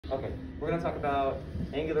Okay, we're going to talk about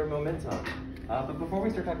angular momentum. But before we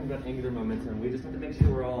start talking about angular momentum, we just have to make sure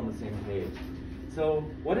we're all on the same page. So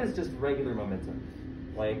what is just regular momentum?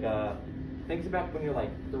 Like, think about when you're like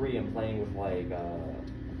 3 and playing with like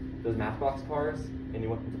those Matchbox cars, and you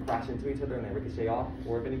want them to crash into each other and they ricochet off.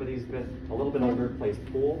 Or if anybody's been a little bit older, plays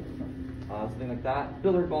pool, something like that.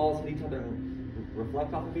 Billiard balls hit each other and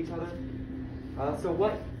reflect off of each other. So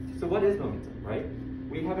what is momentum, right?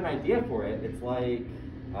 We have an idea for it. It's like,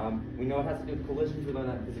 we know it has to do with collisions. We learned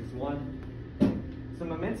that in Physics 1. So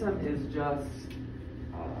momentum is just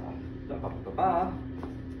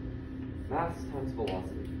mass times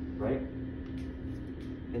velocity, right?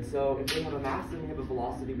 And so if we have a mass and we have a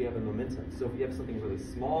velocity, we have a momentum. So if you have something really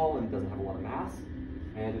small and doesn't have a lot of mass,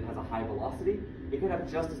 and it has a high velocity, it could have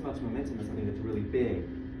just as much momentum as something that's really big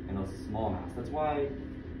and a small mass. That's why,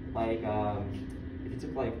 like, if you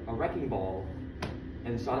took like a wrecking ball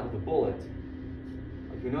and shot it with a bullet,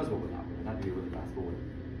 like, who knows what would happen? It'd have to be a really fast bullet.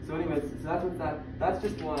 So anyways, so that's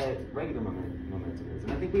just what regular momentum is.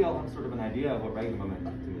 And I think we all have sort of an idea of what regular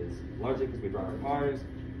momentum is, largely because we drive our cars,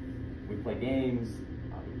 we play games,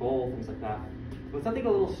 we bowl, things like that. But something a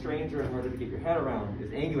little stranger and harder to get your head around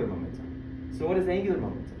is angular momentum. So what is angular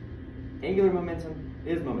momentum? Angular momentum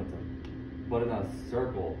is momentum, but in a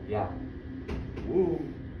circle, yeah. Woo,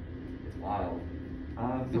 it's wild.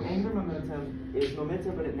 So angular momentum is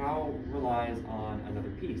momentum, but it now relies on another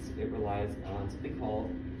piece. It relies on something called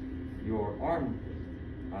your arm,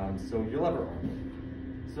 so your lever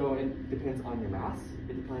arm. So it depends on your mass,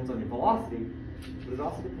 it depends on your velocity, but it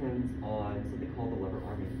also depends on something called the lever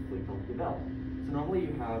arming, called the bell. So normally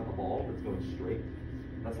you have a ball that's going straight,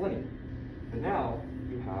 that's linear. But now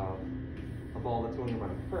you have a ball that's going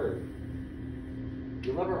around a curve.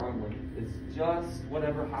 Your lever arm length is just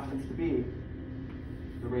whatever happens to be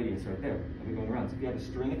the radius right there that we're going around. So if you had a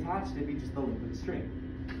string attached, it'd be just the length of the string.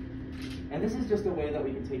 And this is just a way that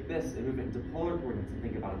we can take this and move it into polar coordinates and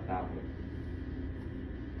think about it that way.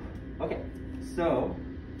 Okay, so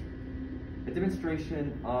a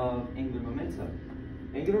demonstration of angular momentum.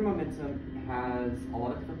 Angular momentum has a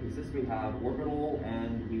lot of different pieces. We have orbital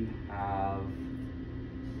and we have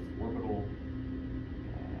orbital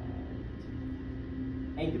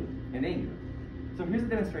angular and angular. So here's a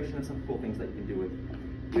demonstration of some cool things that you can do with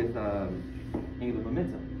angular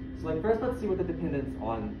momentum. So like first, let's see what the dependence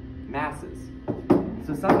on mass is.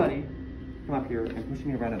 So somebody come up here and push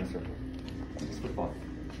me around in a circle, just for fun.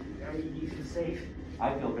 Are you feel safe?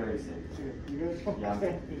 I feel very safe.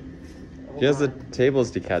 Yeah. He has the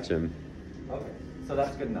tables to catch him. Okay, so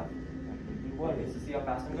that's good enough. Okay, so see how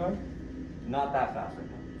fast I'm going? Not that fast right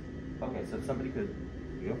now. Okay, so if somebody could,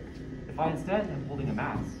 here you go. If I instead am holding a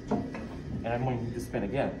mass, and I'm going to spin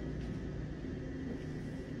again,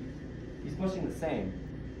 he's pushing the same,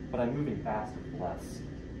 but I'm moving faster, less.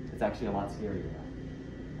 It's actually a lot scarier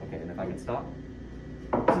now. Okay, and if I can stop.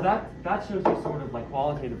 So that shows you sort of like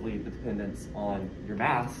qualitatively the dependence on your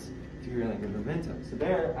mass to your momentum. So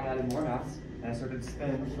there, I added more mass, and I started to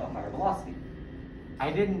spin with a higher velocity.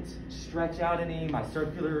 I didn't stretch out any, my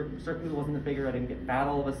circular wasn't bigger, I didn't get fat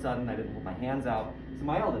all of a sudden, I didn't hold my hands out, so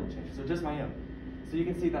my L didn't change, so just my M. So you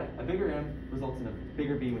can see that a bigger M results in a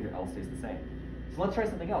bigger B when your L stays the same. So let's try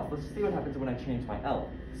something else. Let's see what happens when I change my L.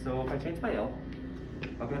 So if I change my L,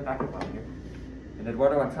 I'll get back up on here. And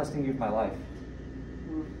Eduardo, I'm trusting you with my life.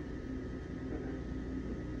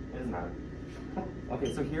 It doesn't matter.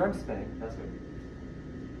 Okay, so here I'm spinning, that's good.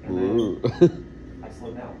 And then I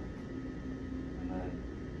slow down. And then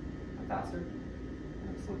I'm faster, and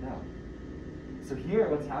I'm slowed down. So here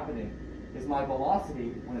what's happening is my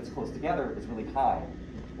velocity, when it's close together, is really high.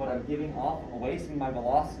 But I'm giving off away from my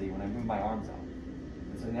velocity when I move my arms out.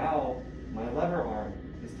 And so now my lever arm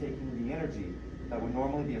is taking the energy that would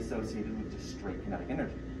normally be associated with just straight kinetic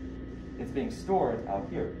energy. It's being stored out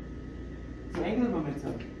here. So angular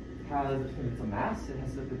momentum has a dependence on mass, it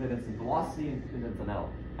has a dependence on velocity, and dependence on L.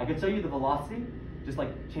 I could show you the velocity, just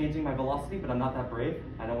like changing my velocity, but I'm not that brave.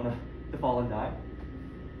 I don't want to fall and die.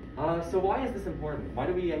 So why is this important? Why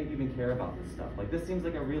do we even care about this stuff? Like, this seems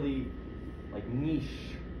like a really like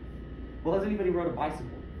niche. Well, has anybody rode a bicycle?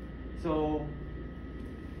 So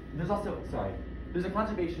there's also, there's a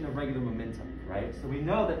conservation of regular momentum, right? So we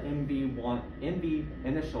know that MV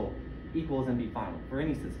initial equals MV final for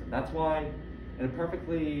any system. That's why in a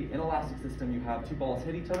perfectly inelastic system, you have two balls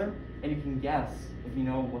hit each other, and you can guess, if you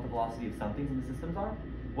know what the velocity of some things in the systems are,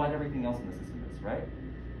 what everything else in the system is, right?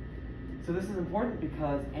 So this is important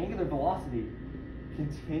because angular velocity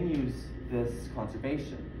continues this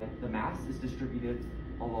conservation. The mass is distributed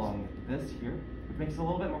along this here, which makes it a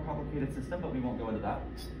little bit more complicated system, but we won't go into that.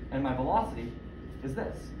 And my velocity is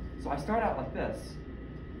this. So I start out like this,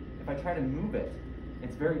 I try to move it,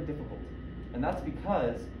 it's very difficult. And that's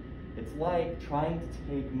because it's like trying to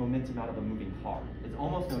take momentum out of a moving car. It's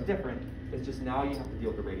almost no different, it's just now you have to deal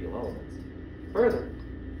with the radial elements. Further,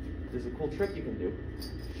 there's a cool trick you can do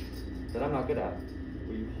that I'm not good at,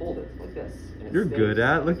 where you hold it like this. And it You're stays. good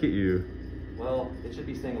at? Look at you. Well, it should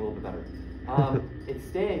be staying a little bit better. It's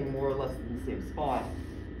staying more or less in the same spot,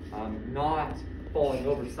 not falling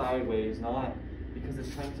over sideways, not because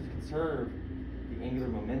it's trying to conserve the angular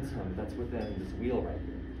momentum that's within this wheel right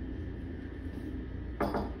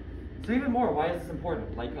here. So even more, why is this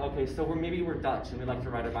important? Like, okay, so maybe we're Dutch and we like to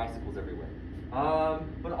ride our bicycles everywhere.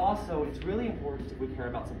 But also, it's really important if we care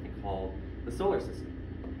about something called the solar system.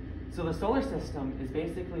 So the solar system is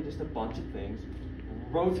basically just a bunch of things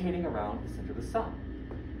rotating around the center of the sun.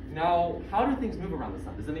 Now, how do things move around the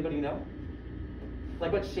sun? Does anybody know?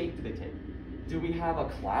 Like, what shape do they take? Do we have a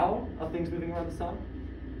cloud of things moving around the sun?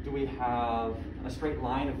 Do we have a straight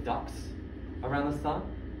line of ducks around the sun?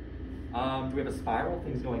 Do we have a spiral,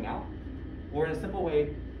 things going out? Or in a simple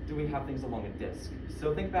way, do we have things along a disk?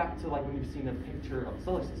 So think back to like when you've seen a picture of the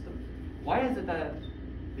solar system. Why is it that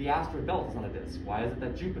the asteroid belt is on a disk? Why is it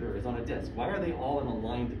that Jupiter is on a disk? Why are they all in a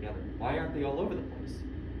line together? Why aren't they all over the place?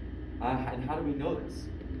 And how do we know this?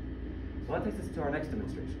 Well, that takes us to our next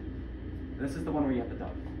demonstration. And this is the one where you have to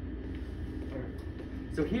duck.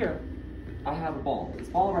 So here, I have a ball. This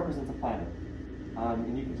ball represents a planet.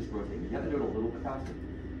 And you can just rotate it. You have to do it a little bit faster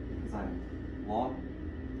because I'm long.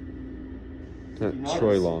 Not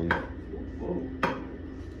Troy Long. Whoa.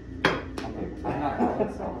 Okay, I'm not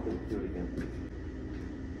long, so I'll have to do it again.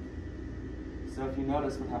 So if you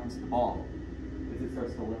notice what happens to the ball is it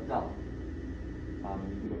starts to lift up. You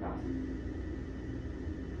can go faster.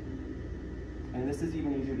 And this is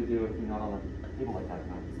even easier to do if you're not on a table like that.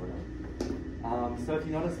 So if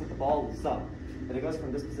you notice that the ball lifts up, and it goes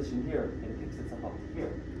from this position here, and it picks itself up to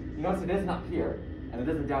here. You notice it isn't up here, and it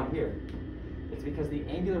isn't down here. It's because the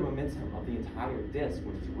angular momentum of the entire disk,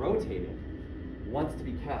 which is rotating, wants to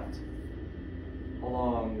be kept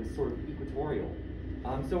along this sort of equatorial.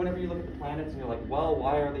 So whenever you look at the planets and you're like, well,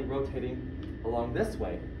 why are they rotating along this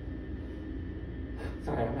way?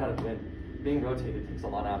 Sorry, I'm out of wind. Being rotated takes a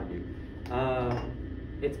lot out of you.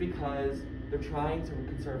 It's because they're trying to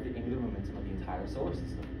conserve the angular momentum of the entire solar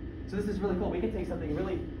system. So this is really cool. We can take something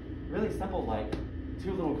really, really simple like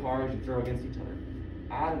two little cars you throw against each other,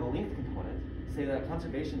 add in a length component, say that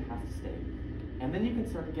conservation has to stay. And then you can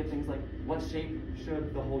start to get things like what shape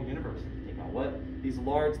should the whole universe take on? What these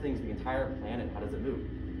large things, the entire planet, how does it move?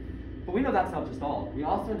 But we know that's not just all. We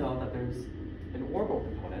also know that there's an orbital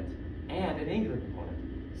component and an angular component.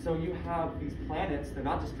 So you have these planets, they're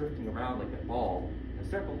not just drifting around like a ball in a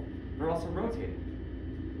circle, they're also rotating.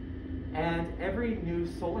 And every new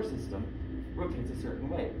solar system rotates a certain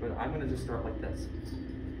way, but I'm going to just start like this.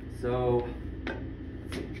 So,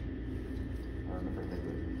 let's see.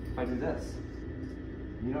 If I do this,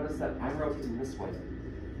 you notice that I'm rotating this way,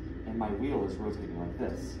 and my wheel is rotating like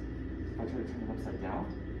this. If I try to turn it upside down,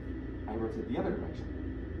 I rotate the other direction.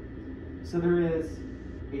 So there is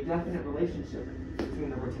a definite relationship between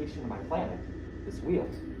the rotation of my planet, this wheel,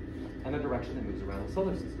 and the direction it moves around the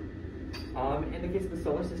solar system. In the case of the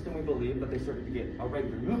solar system, we believe that they started to get a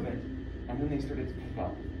regular movement, and then they started to pick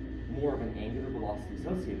up more of an angular velocity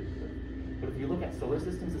associated with it. But if you look at solar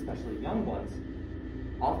systems, especially young ones,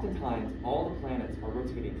 oftentimes all the planets are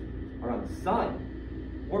rotating around the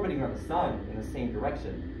sun, orbiting around the sun in the same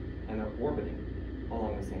direction, and they're orbiting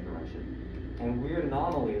along the same direction. And weird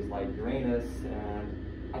anomalies like Uranus,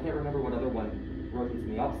 and I can't remember what other one rotates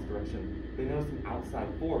in the opposite direction, they know some outside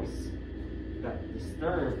force that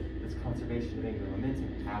disturbed this conservation of angular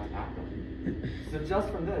momentum has act on it. So just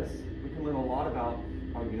from this, we can learn a lot about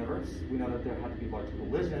our universe. We know that there had to be large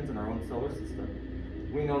collisions in our own solar system.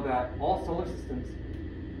 We know that all solar systems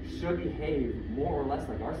should behave more or less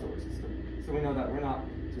like our solar system. So we know that we're not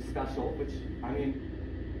too special, which, I mean,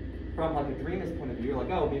 from like a dreamer's point of view, you're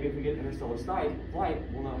like, oh, maybe if we get interstellar flight,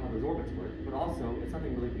 we'll know how those orbits work. But also, it's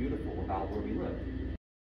something really beautiful about where we live.